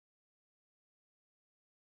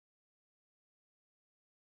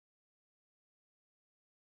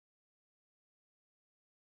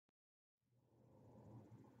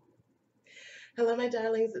Hello, my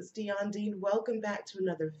darlings. It's Dion Dean. Welcome back to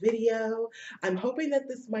another video. I'm hoping that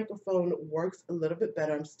this microphone works a little bit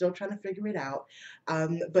better. I'm still trying to figure it out.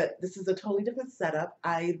 But this is a totally different setup.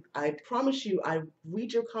 I promise you, I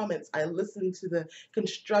read your comments. I listen to the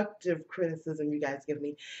constructive criticism you guys give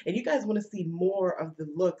me. And you guys want to see more of the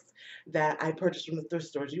looks that I purchased from the thrift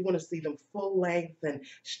stores. You want to see them full length and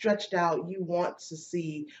stretched out. You want to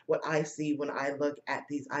see what I see when I look at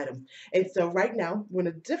these items. And so right now, we're in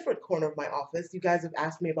a different corner of my office. You guys have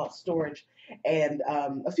asked me about storage, and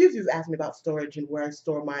a few of you have asked me about storage and where I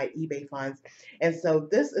store my eBay finds. And so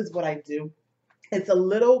this is what I do. It's a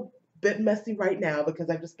little bit messy right now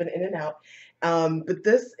because I've just been in and out. But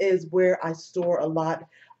this is where I store a lot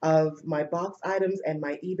of my box items and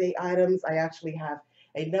my eBay items. I actually have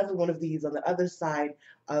another one of these on the other side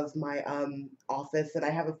of my office, and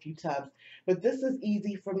I have a few tubs. But this is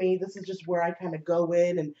easy for me. This is just where I kind of go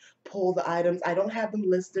in and pull the items. I don't have them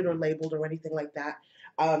listed or labeled or anything like that.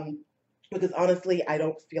 Um, because honestly, I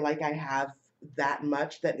don't feel like I have that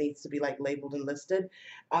much that needs to be like labeled and listed.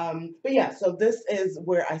 But yeah, so this is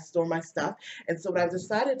where I store my stuff. And so what I've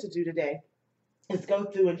decided to do today is go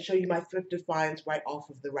through and show you my thrifted finds right off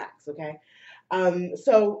of the racks, okay?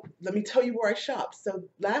 So let me tell you where I shop. So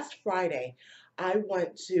last Friday, I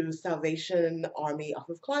went to Salvation Army off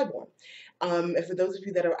of Clybourne. And for those of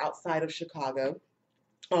you that are outside of Chicago,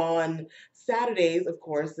 on Saturdays, of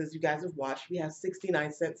course, as you guys have watched, we have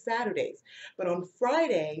 69-cent Saturdays. But on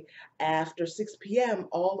Friday, after 6 p.m.,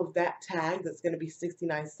 all of that tag that's going to be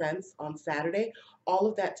 69 cents on Saturday, all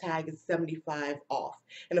of that tag is 75 off.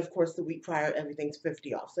 And of course, the week prior, everything's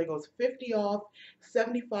 50 off. So it goes 50 off,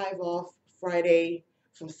 75 off Friday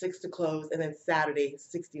from 6 to close, and then Saturday,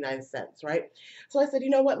 69 cents, right? So I said, you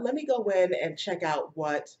know what, let me go in and check out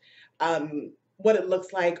what it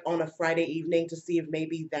looks like on a Friday evening to see if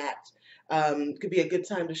maybe that could be a good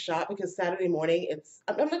time to shop because Saturday morning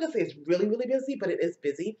I'm not gonna say it's really, really busy, but it is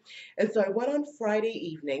busy. And so I went on Friday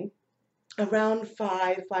evening around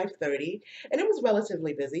 5:30, and it was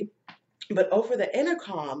relatively busy. But over the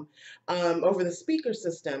intercom, over the speaker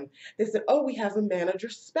system, they said, oh, we have a manager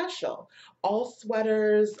special. All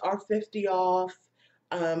sweaters are 50 off.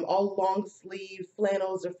 All long sleeve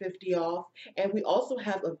flannels are 50 off. And we also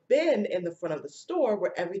have a bin in the front of the store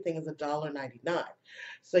where everything is $1.99.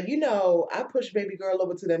 So, you know, I pushed baby girl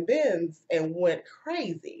over to them bins and went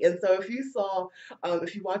crazy. And so if you saw,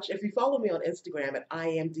 if you follow me on Instagram at I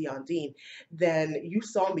am Dion Dean, then you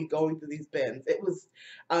saw me going through these bins. It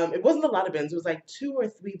wasn't a lot of bins. It was like 2 or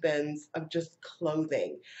 3 bins of just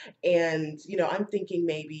clothing. And, you know, I'm thinking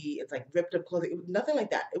maybe it's like ripped up clothing. It was nothing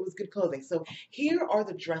like that. It was good clothing. So here are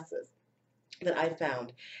the dresses that I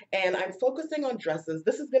found. And I'm focusing on dresses.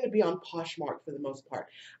 This is going to be on Poshmark for the most part.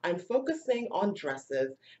 I'm focusing on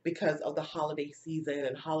dresses because of the holiday season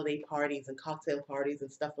and holiday parties and cocktail parties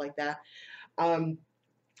and stuff like that. Um,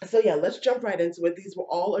 so yeah, let's jump right into it. These were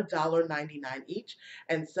all $1.99 each.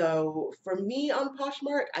 And so for me on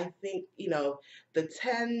Poshmark, I think, you know, the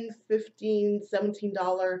 10, 15,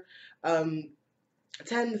 $17, um,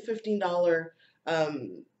 $10 to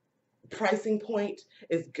 $15 pricing point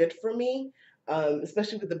is good for me.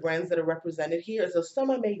 Especially with the brands that are represented here. So some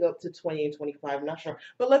I may go up to 20 and 25, I'm not sure.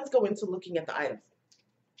 But let's go into looking at the items.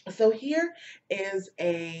 So here is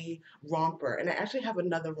a romper, and I actually have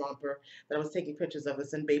another romper that I was taking pictures of.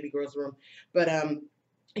 It's in baby girl's room. But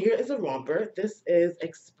here is a romper. This is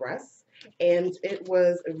Express, and it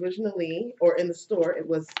was originally, or in the store, it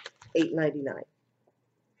was $8.99.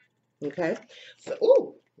 Okay, so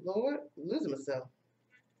oh Lord, losing myself.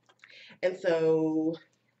 And so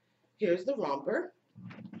here's the romper.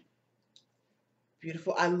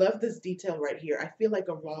 Beautiful. I love this detail right here. I feel like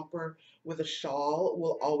a romper with a shawl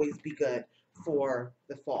will always be good for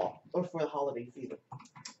the fall or for the holiday season.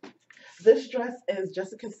 This dress is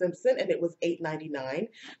Jessica Simpson and it was $8.99.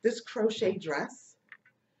 This crochet dress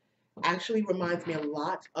actually reminds me a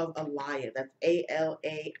lot of Alaya. That's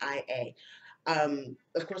Alaia.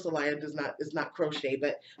 Of course, Alaya is not crochet,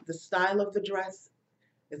 but the style of the dress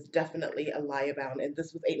is definitely Alaya bound. And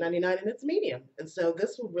this was $8.99 and it's medium. And so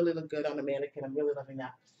this will really look good on a mannequin. I'm really loving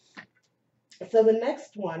that. So the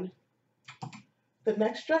next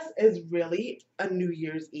dress is really a New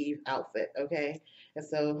Year's Eve outfit, okay? And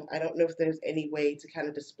so I don't know if there's any way to kind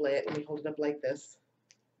of display it. Let me hold it up like this.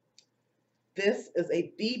 This is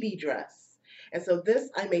a BB dress. And so this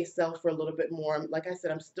I may sell for a little bit more. Like I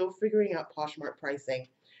said, I'm still figuring out Poshmark pricing,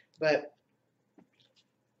 but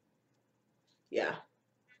yeah.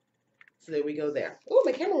 So there we go there. Oh,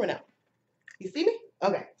 my camera went out. You see me?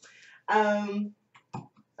 Okay. All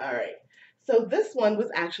right. So this one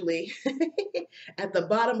was actually at the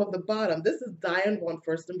bottom of the bottom. This is Diane von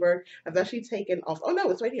Furstenberg. I've actually taken off. Oh no,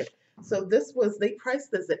 it's right here. So this was, they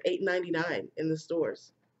priced this at $8.99 in the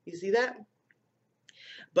stores. You see that?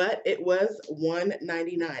 But it was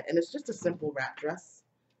 $1.99, and it's just a simple wrap dress.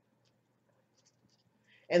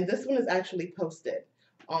 And this one is actually posted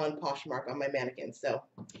on Poshmark on my mannequin. So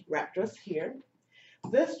wrap dress here.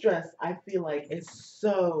 This dress, I feel like, is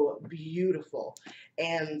so beautiful,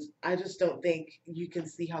 and I just don't think you can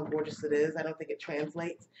see how gorgeous it is. I don't think it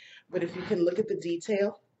translates, but if you can look at the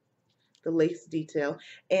detail, the lace detail,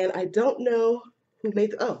 and I don't know who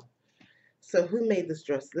made, oh, so who made this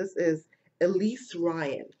dress? This is Elise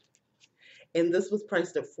Ryan, and this was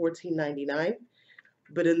priced at $14.99,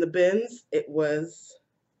 but in the bins, it was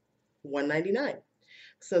 $1.99.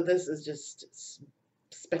 So this is just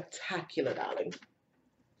spectacular, darling.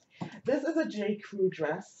 This is a J. Crew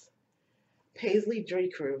dress. Paisley J.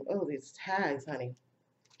 Crew. Oh, these tags, honey.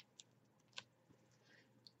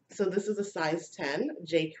 So this is a size 10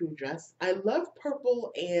 J. Crew dress. I love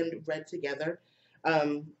purple and red together.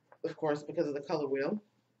 Of course, because of the color wheel.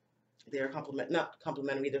 They're not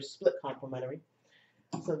complementary, they're split complementary.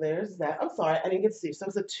 So there's that. I'm sorry, I didn't get to see. So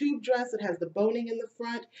it's a tube dress. It has the boning in the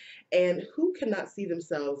front. And who cannot see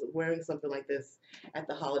themselves wearing something like this at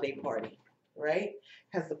the holiday party, right?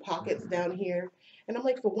 Has the pockets down here. And I'm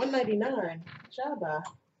like, for $1.99, Jabba.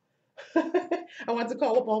 I want to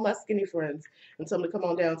call up all my skinny friends and tell them to come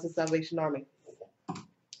on down to Salvation Army.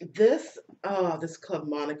 This, oh, this Club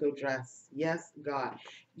Monaco dress. Yes, God.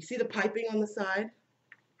 You see the piping on the side?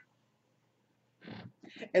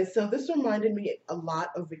 And so this reminded me a lot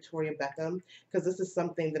of Victoria Beckham, because this is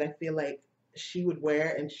something that I feel like she would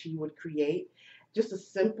wear and she would create. Just a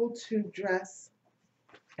simple tube dress.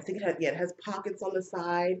 I think it has pockets on the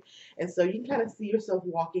side. And so you can kind of see yourself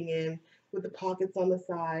walking in with the pockets on the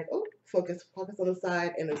side. Oh, focus, pockets on the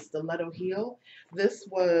side and a stiletto heel. This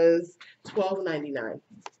was $12.99.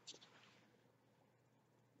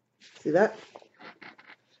 See that?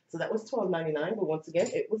 So that was $12.99, but once again,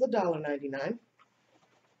 it was $1.99.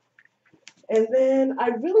 And then I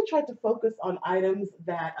really tried to focus on items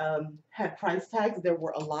that had price tags. There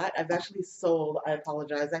were a lot. I've actually sold, I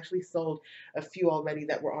apologize, actually sold a few already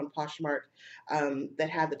that were on Poshmark that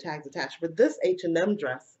had the tags attached. But this H&M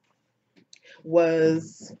dress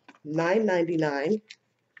was $9.99,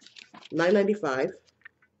 $9.95,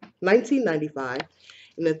 $19.95.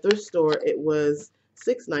 In the thrift store, it was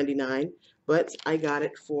 $6.99, but I got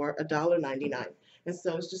it for $1.99. And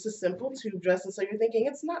so it's just a simple tube dress. And so you're thinking,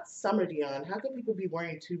 it's not summer, Dion. How can people be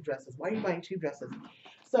wearing tube dresses? Why are you buying tube dresses?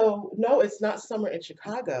 So no, it's not summer in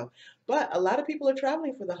Chicago, but a lot of people are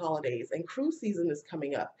traveling for the holidays and cruise season is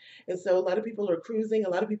coming up. And so a lot of people are cruising. A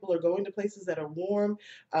lot of people are going to places that are warm.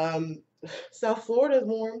 South Florida is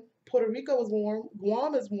warm. Puerto Rico is warm.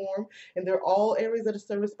 Guam is warm. And they're all areas that are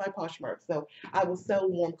serviced by Poshmark. So I will sell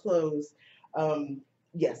warm clothes.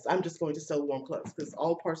 Yes, I'm just going to sell warm clothes because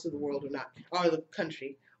all parts of the world or the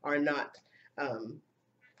country are not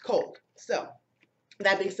cold. So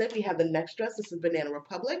that being said, we have the next dress. This is Banana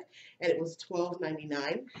Republic, and it was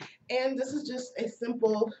 $12.99. And this is just a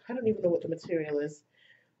simple, I don't even know what the material is,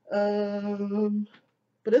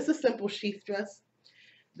 but it's a simple sheath dress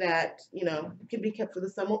that, you know, can be kept for the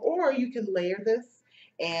summer, or you can layer this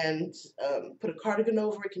and put a cardigan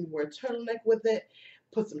over it. You can wear a turtleneck with it,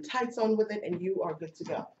 put some tights on with it, and you are good to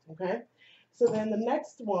go, okay? So then the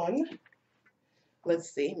next one, let's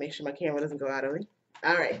see, make sure my camera doesn't go out on me.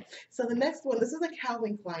 All right, so the next one, this is a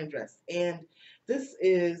Calvin Klein dress, and this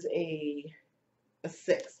is a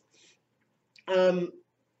 6.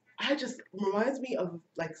 I just reminds me of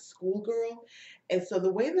like schoolgirl. And so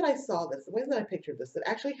the way that I saw this, the way that I pictured this, it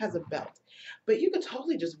actually has a belt. But you could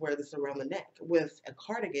totally just wear this around the neck with a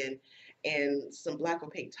cardigan and some black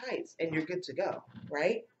opaque tights and you're good to go,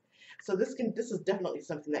 right? So this is definitely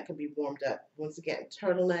something that can be warmed up. Once again,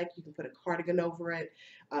 turtleneck, you can put a cardigan over it.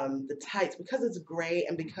 The tights, because it's gray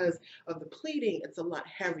and because of the pleating, it's a lot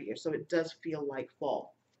heavier. So it does feel like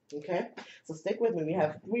fall, okay? So stick with me. We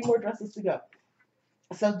have 3 more dresses to go.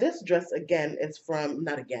 So this dress, again, is from,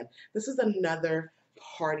 not again, this is another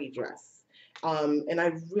party dress. And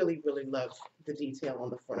I really, really love the detail on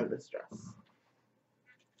the front of this dress.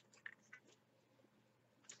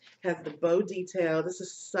 Has the bow detail. This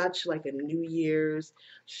is such like a New Year's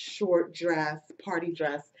short dress, party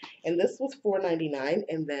dress. And this was $4.99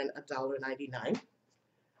 and then $1.99.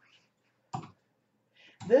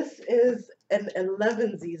 This is an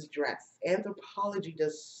 11sies dress. Anthropologie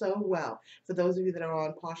does so well. For those of you that are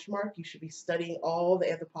on Poshmark, you should be studying all the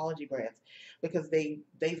Anthropologie brands because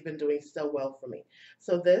they've been doing so well for me.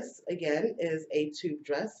 So this again is a tube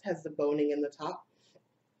dress, has the boning in the top.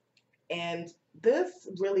 And this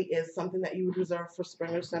really is something that you would reserve for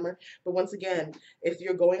spring or summer. But once again, if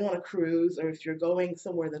you're going on a cruise or if you're going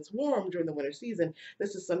somewhere that's warm during the winter season,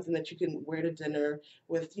 this is something that you can wear to dinner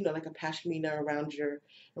with, you know, like a pashmina around your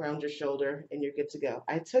shoulder, and you're good to go.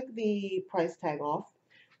 I took the price tag off,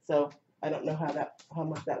 so I don't know how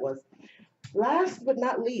much that was. Last but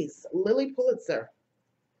not least, Lily Pulitzer.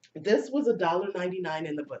 This was $1.99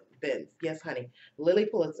 in the bins. Yes, honey. Lily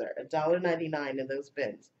Pulitzer, $1.99 in those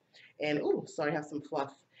bins. And, ooh, sorry, I have some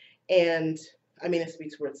fluff. And, I mean, it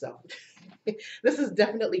speaks for itself. This is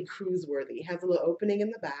definitely cruise worthy. It has a little opening in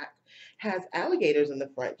the back. Has alligators in the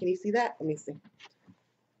front. Can you see that? Let me see.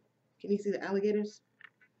 Can you see the alligators?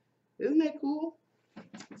 Isn't that cool?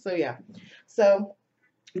 So, yeah. So,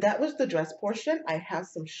 that was the dress portion. I have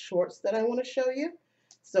some shorts that I want to show you.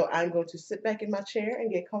 So I'm going to sit back in my chair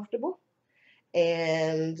and get comfortable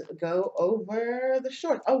and go over the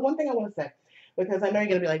shorts. Oh, one thing I want to say, because I know you're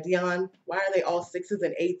going to be like, Dion, why are they all 6s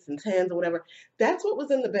and 8s and 10s or whatever? That's what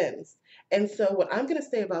was in the bins. And so what I'm going to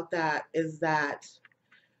say about that is that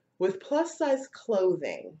with plus size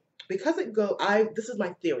clothing, because this is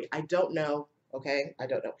my theory. I don't know. Okay, I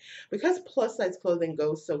don't know. Because plus size clothing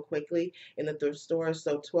goes so quickly in the thrift stores,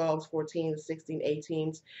 so 12s, 14s, 16,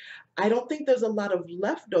 18s, I don't think there's a lot of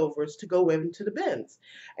leftovers to go into the bins.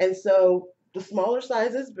 And so the smaller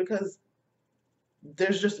sizes, because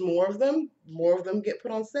there's just more of them get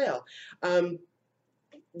put on sale.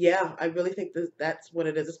 Yeah, I really think that's what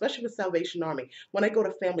it is, especially with Salvation Army. When I go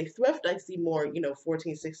to Family Thrift, I see more,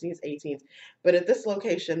 14s, 16s, 18s. But at this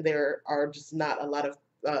location, there are just not a lot of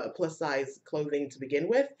plus size clothing to begin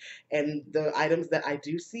with. And the items that I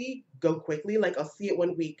do see go quickly. Like I'll see it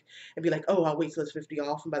one week and be like, oh, I'll wait till it's 50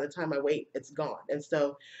 off. And by the time I wait, it's gone. And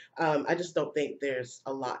so I just don't think there's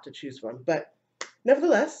a lot to choose from. But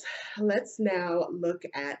nevertheless, let's now look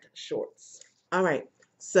at shorts. All right,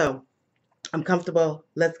 so I'm comfortable.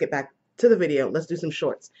 Let's get back to the video. Let's do some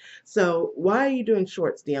shorts. So why are you doing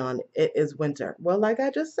shorts, Dion? It is winter. Well, like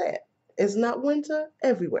I just said, it's not winter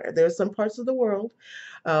everywhere. There's some parts of the world,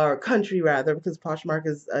 or country rather, because Poshmark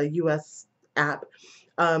is a U.S. app,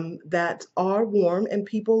 that are warm and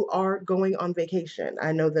people are going on vacation.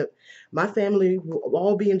 I know that my family will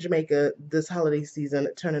all be in Jamaica this holiday season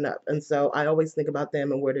turning up. And so I always think about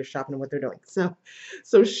them and where they're shopping and what they're doing.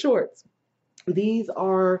 So shorts. These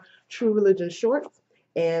are True Religion shorts,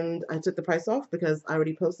 and I took the price off because I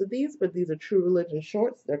already posted these, but these are True Religion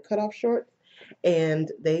shorts. They're cutoff shorts,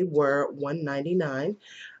 and they were $1.99.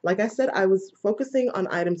 Like I said, I was focusing on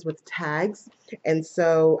items with tags, and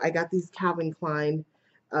so I got these Calvin Klein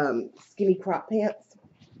skinny crop pants.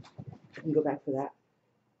 I can go back for that.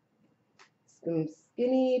 Some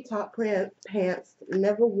skinny top pants,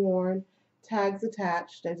 never worn, tags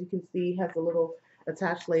attached. As you can see, has a little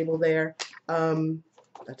attached label there.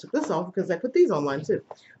 I took this off because I put these online too.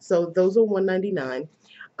 So those are $1.99.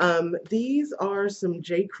 These are some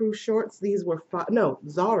J. Crew shorts. These were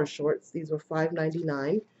Zara shorts. These were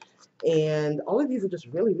 $5.99, and all of these are just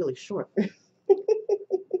really, really short.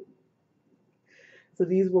 So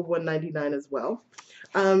these were $1.99 as well.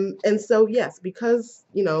 And so yes, because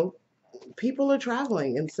people are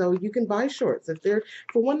traveling, and so you can buy shorts if they're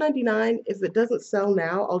for $1.99. If it doesn't sell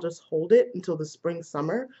now, I'll just hold it until the spring,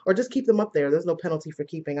 summer, or just keep them up there. There's no penalty for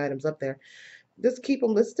keeping items up there. Just keep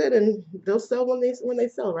them listed, and they'll sell when they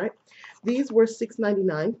sell, right? These were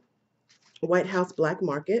 $6.99. White House Black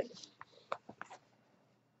Market.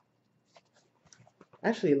 I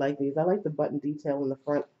actually like these. I like the button detail in the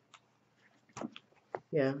front.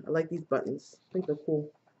 Yeah, I like these buttons. I think they're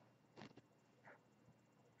cool.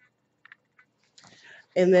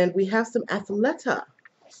 And then we have some Athleta,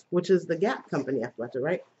 which is the Gap company Athleta,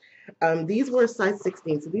 right? These were size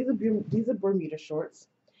 16, so these are Bermuda shorts,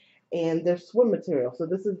 and they're swim material. So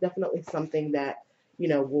this is definitely something that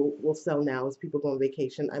will sell now as people go on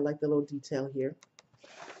vacation. I like the little detail here,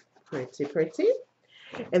 pretty, pretty.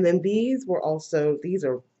 And then these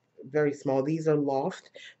are very small. These are Loft,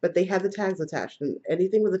 but they have the tags attached, and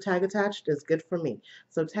anything with a tag attached is good for me.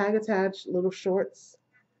 So tag attached little shorts.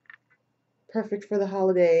 Perfect for the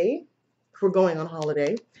holiday, if we're going on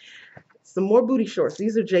holiday. Some more booty shorts.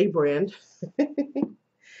 These are J brand.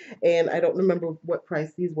 And I don't remember what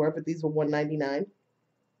price these were, but these were $1.99.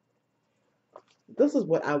 This is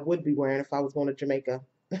what I would be wearing if I was going to Jamaica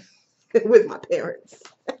with my parents.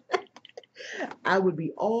 I would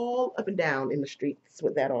be all up and down in the streets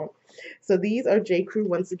with that on. So these are J. Crew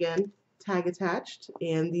once again, tag attached,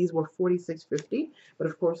 and these were 46.50, but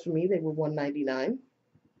of course for me they were 199.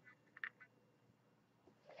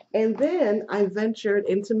 And then I ventured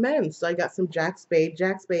into men's. So I got some Jack Spade.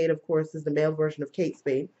 Jack Spade, of course, is the male version of Kate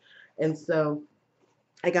Spade. And so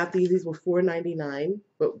I got these. These were 4.99,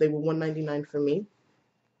 but they were 1.99 for me.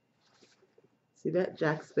 See that?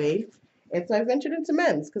 Jack Spade. And so I ventured into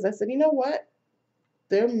men's because I said, you know what?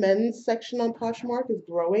 Their men's section on Poshmark is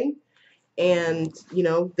growing. And,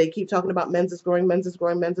 they keep talking about men's is growing, men's is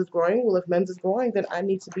growing, men's is growing. Well, if men's is growing, then I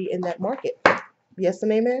need to be in that market. Yes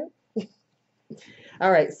and amen? All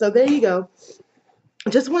right, so there you go.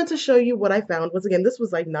 Just wanted to show you what I found. Once again, this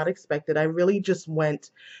was like not expected. I really just went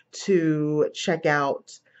to check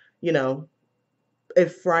out, you know,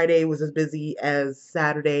 if Friday was as busy as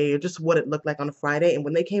Saturday, or just what it looked like on a Friday. And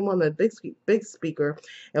when they came on the big speaker,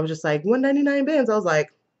 it was just like 199 bands. I was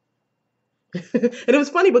like, and it was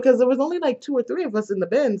funny because there was only like two or three of us in the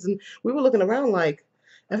bins, and we were looking around like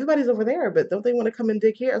everybody's over there, but don't they want to come and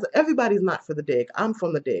dig here? I was like, everybody's not for the dig. I'm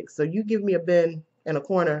from the dig. So you give me a bin and a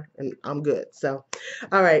corner, and I'm good. So,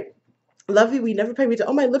 all right. Love you. We never pay retail.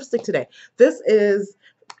 Oh, my lipstick today. This is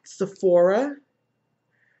Sephora.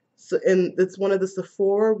 So, and it's one of the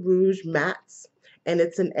Sephora Rouge mattes, and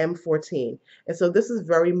it's an M14. And so this is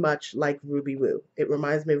very much like Ruby Woo. It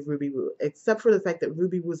reminds me of Ruby Woo, except for the fact that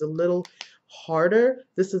Ruby Woo is a little harder.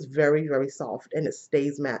 This is very, very soft, and it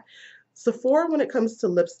stays matte. Sephora, when it comes to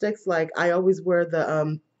lipsticks, like I always wear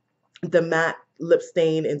the matte lip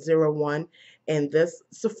stain in 01, and this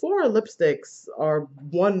Sephora lipsticks are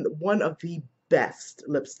one of the best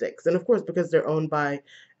lipsticks, and of course because they're owned by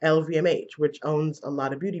LVMH, which owns a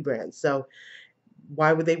lot of beauty brands, so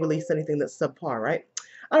why would they release anything that's subpar, right?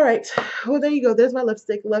 All right, well, there you go. There's my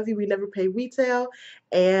lipstick. Love you. We never pay retail,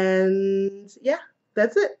 and yeah,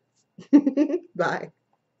 that's it. Bye.